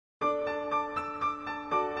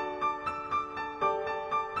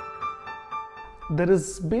There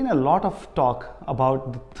has been a lot of talk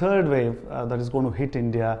about the third wave that is going to hit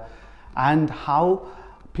India and how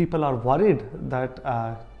people are worried that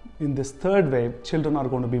in this third wave, children are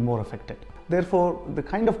going to be more affected. Therefore, the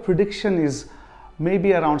kind of prediction is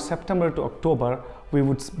maybe around September to October, we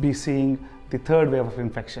would be seeing the third wave of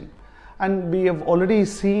infection. And we have already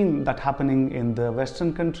seen that happening in the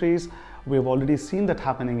Western countries. We have already seen that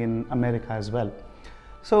happening in America as well.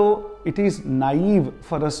 So it is naive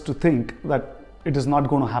for us to think that it is not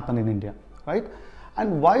going to happen in India, right?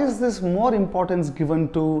 And why is this more importance given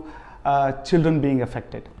to children being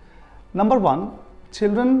affected? Number one,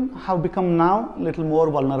 children have become now a little more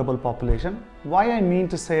vulnerable population. Why I mean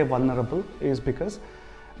to say vulnerable is because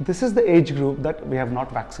this is the age group that we have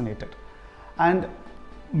not vaccinated. And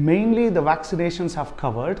mainly the vaccinations have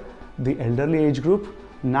covered the elderly age group.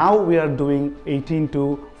 Now we are doing 18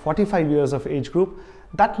 to 45 years of age group.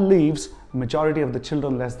 That leaves majority of the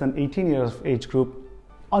children less than 18 years of age group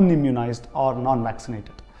unimmunized or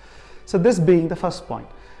non-vaccinated. So this being the first point.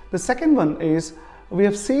 The second one is we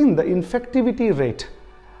have seen the infectivity rate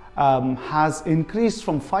has increased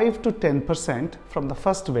from 5 to 10% from the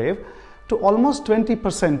first wave to almost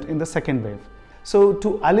 20% in the second wave. So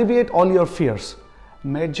to alleviate all your fears,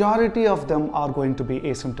 majority of them are going to be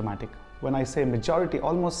asymptomatic. When I say majority,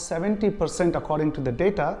 almost 70% according to the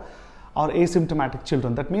data are asymptomatic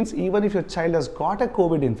children. That means even if your child has got a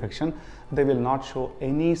COVID infection, they will not show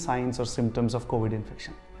any signs or symptoms of COVID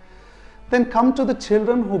infection. Then come to the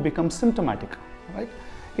children who become symptomatic, right?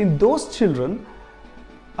 In those children,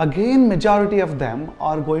 again, majority of them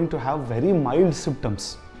are going to have very mild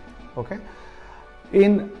symptoms, okay?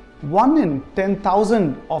 In 1 in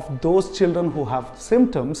 10,000 of those children who have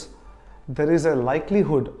symptoms, there is a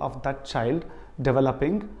likelihood of that child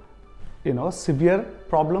developing severe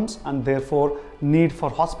problems and therefore need for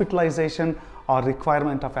hospitalization or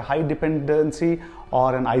requirement of a high dependency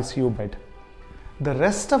or an ICU bed. The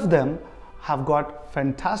rest of them have got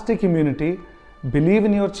fantastic immunity. Believe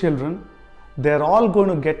in your children. They're all going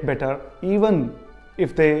to get better even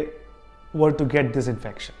if they were to get this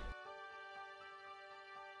infection.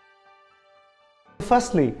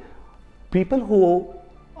 Firstly, people who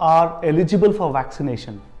are eligible for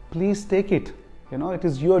vaccination, please take it. It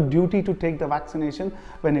is your duty to take the vaccination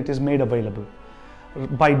when it is made available.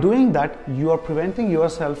 By doing that, you are preventing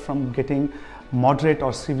yourself from getting moderate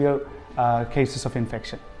or severe cases of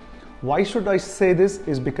infection. Why should I say this?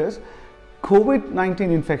 Is because COVID-19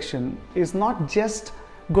 infection is not just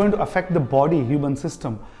going to affect the body, human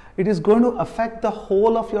system. It is going to affect the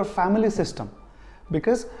whole of your family system.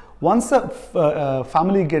 Because once a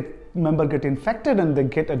family member get infected and they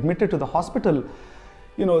get admitted to the hospital,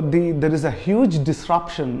 there is a huge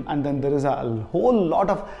disruption and then there is a whole lot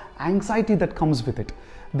of anxiety that comes with it.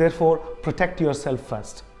 Therefore, protect yourself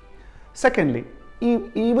first. Secondly,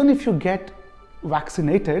 even if you get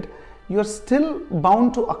vaccinated, you're still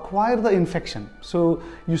bound to acquire the infection. So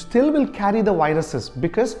you still will carry the viruses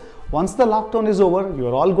because once the lockdown is over,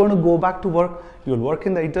 you're all going to go back to work. You'll work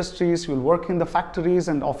in the industries, you'll work in the factories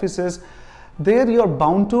and offices. There you're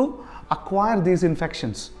bound to acquire these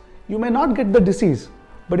infections. You may not get the disease,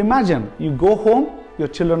 but imagine you go home, your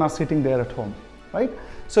children are sitting there at home, right?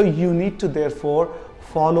 So you need to therefore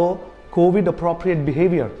follow COVID appropriate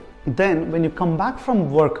behavior. Then when you come back from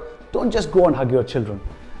work, don't just go and hug your children,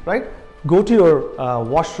 right? Go to your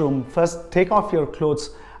washroom, first take off your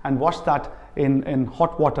clothes and wash that in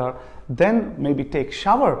hot water, then maybe take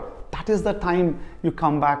shower. That is the time you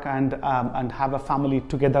come back and have a family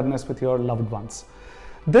togetherness with your loved ones.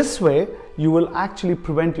 This way, you will actually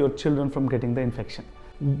prevent your children from getting the infection.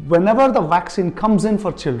 Whenever the vaccine comes in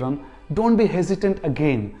for children, don't be hesitant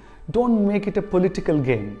again. Don't make it a political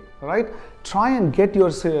game, right? Try and get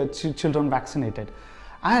your children vaccinated.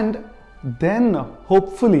 And then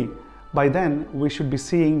hopefully by then we should be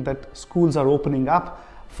seeing that schools are opening up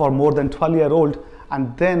for more than 12-year-old.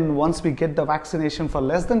 And then once we get the vaccination for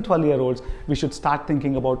less than 12-year-olds, we should start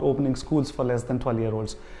thinking about opening schools for less than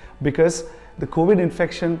 12-year-olds. Because the COVID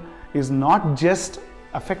infection is not just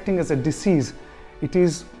affecting as a disease, it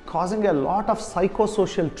is causing a lot of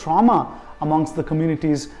psychosocial trauma amongst the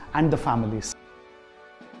communities and the families.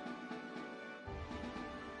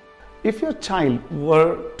 If your child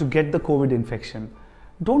were to get the COVID infection,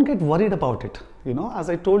 don't get worried about it. As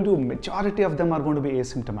I told you, majority of them are going to be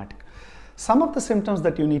asymptomatic. Some of the symptoms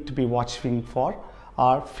that you need to be watching for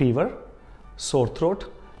are fever, sore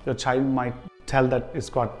throat. Your child might tell that it's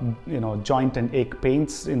got joint and ache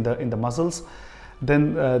pains in the muscles.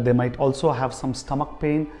 Then they might also have some stomach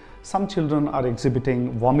pain. Some children are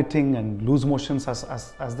exhibiting vomiting and loose motions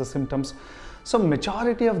as the symptoms. So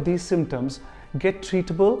majority of these symptoms get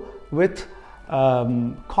treatable with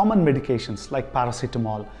common medications like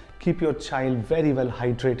paracetamol. Keep your child very well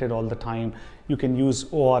hydrated all the time. You can use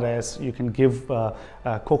ORS, you can give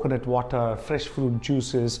coconut water, fresh fruit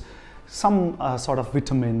juices, some sort of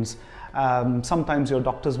vitamins. Sometimes your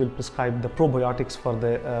doctors will prescribe the probiotics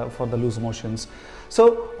for the loose motions.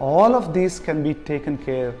 So all of these can be taken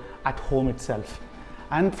care at home itself.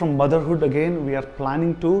 And from Motherhood, again, we are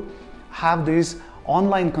planning to have these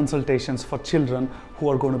online consultations for children who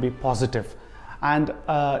are going to be positive. And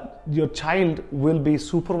your child will be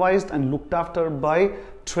supervised and looked after by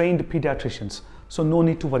trained pediatricians. So no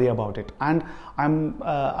need to worry about it. And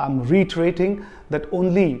I'm reiterating that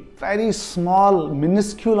only very small,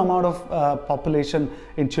 minuscule amount of population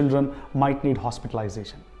in children might need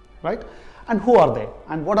hospitalization, right? And who are they?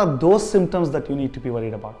 And what are those symptoms that you need to be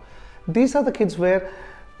worried about? These are the kids where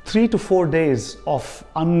 3 to 4 days of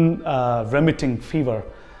unremitting fever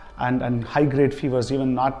and high-grade fevers,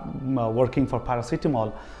 even not working for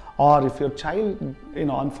paracetamol, or if your child,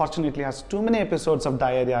 unfortunately has too many episodes of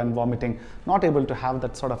diarrhea and vomiting, not able to have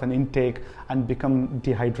that sort of an intake and become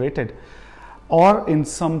dehydrated, or in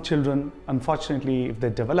some children, unfortunately, if they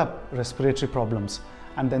develop respiratory problems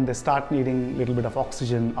and then they start needing a little bit of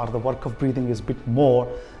oxygen or the work of breathing is a bit more,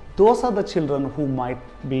 those are the children who might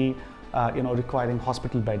be requiring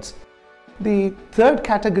hospital beds. The third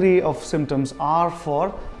category of symptoms are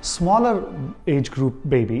for smaller age group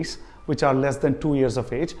babies, which are less than 2 years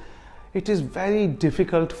of age. It is very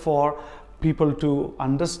difficult for people to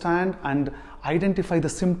understand and identify the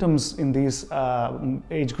symptoms in these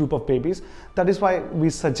age group of babies. That is why we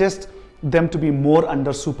suggest them to be more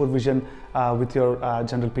under supervision with your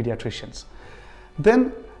general pediatricians.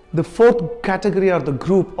 Then the fourth category or the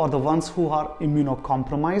group are the ones who are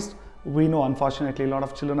immunocompromised. We know, unfortunately, a lot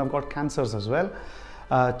of children have got cancers as well.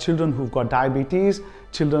 Children who've got diabetes,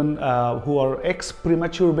 children who are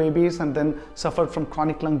ex-premature babies and then suffered from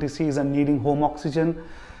chronic lung disease and needing home oxygen,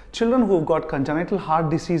 children who've got congenital heart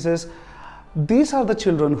diseases. These are the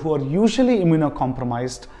children who are usually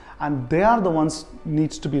immunocompromised, and they are the ones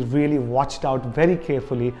needs to be really watched out very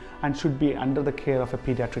carefully and should be under the care of a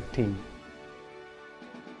pediatric team.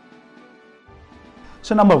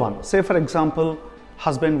 So number one, say for example,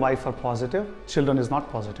 husband, wife are positive, children is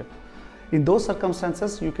not positive. In those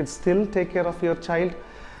circumstances, you can still take care of your child.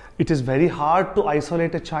 It is very hard to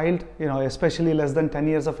isolate a child, especially less than 10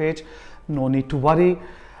 years of age. No need to worry.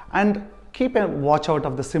 And keep a watch out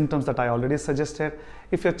of the symptoms that I already suggested.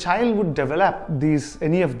 If your child would develop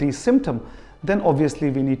any of these symptoms, then obviously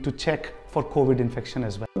we need to check for COVID infection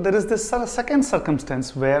as well. There is this second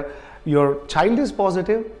circumstance where your child is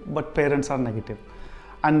positive, but parents are negative.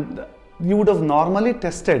 And you would have normally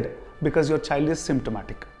tested because your child is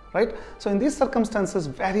symptomatic, right? So in these circumstances,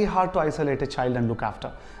 very hard to isolate a child and look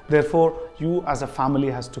after. Therefore, you as a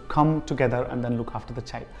family has to come together and then look after the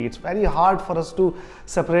child. It's very hard for us to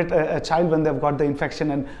separate a child when they've got the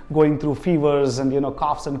infection and going through fevers and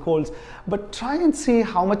coughs and colds. But try and see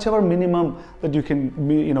how much ever minimum that you can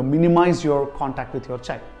minimize your contact with your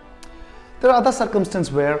child. There are other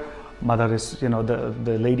circumstances where mother is,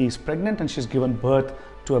 the lady is pregnant and she's given birth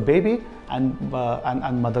to a baby and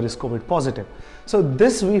mother is COVID positive. So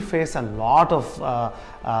this we face a lot of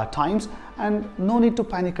times, and no need to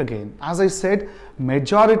panic again. As I said,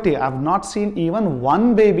 majority, I've not seen even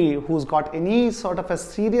one baby who's got any sort of a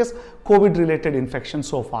serious COVID related infection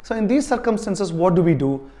so far. So in these circumstances, what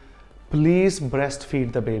do? Please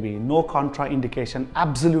breastfeed the baby. No contraindication,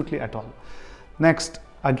 absolutely at all. Next,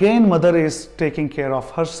 again, mother is taking care of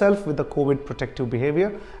herself with the COVID protective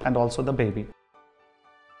behavior and also the baby.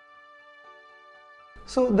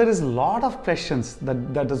 So there is a lot of questions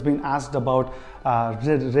that has been asked about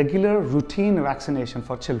regular routine vaccination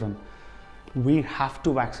for children. We have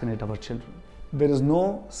to vaccinate our children. There is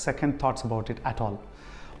no second thoughts about it at all.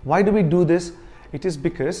 Why do we do this? It is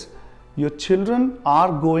because your children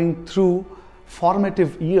are going through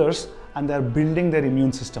formative years and they are building their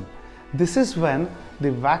immune system. This is when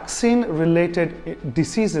the vaccine related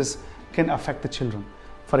diseases can affect the children.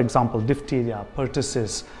 For example, diphtheria,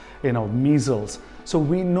 pertussis, measles. So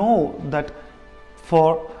we know that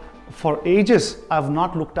for ages, I've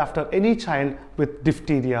not looked after any child with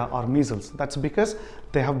diphtheria or measles. That's because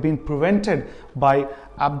they have been prevented by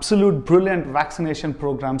absolute brilliant vaccination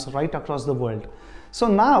programs right across the world. So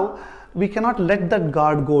now we cannot let that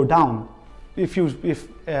guard go down. If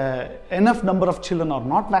enough number of children are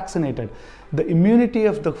not vaccinated, the immunity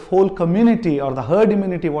of the whole community or the herd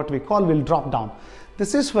immunity, what we call, will drop down.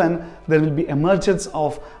 This is when there will be emergence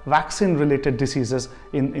of vaccine-related diseases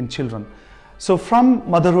in children. So from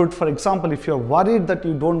motherhood, for example, if you're worried that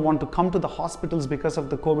you don't want to come to the hospitals because of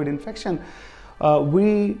the COVID infection,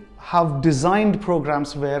 We have designed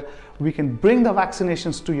programs where we can bring the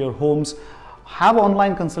vaccinations to your homes, have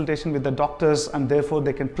online consultation with the doctors, and therefore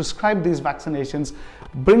they can prescribe these vaccinations,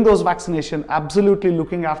 bring those vaccinations, absolutely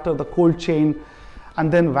looking after the cold chain,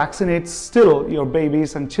 and then vaccinate still your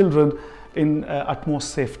babies and children in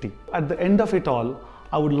utmost safety. At the end of it all,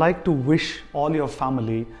 I would like to wish all your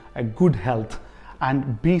family a good health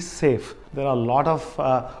and be safe. There are a lot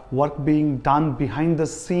of work being done behind the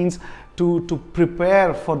scenes to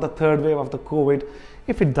prepare for the third wave of the COVID.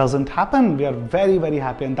 If it doesn't happen, we are very, very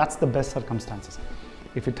happy, and that's the best circumstances.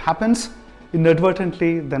 If it happens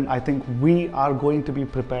inadvertently, then I think we are going to be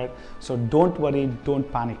prepared. So don't worry,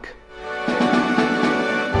 don't panic.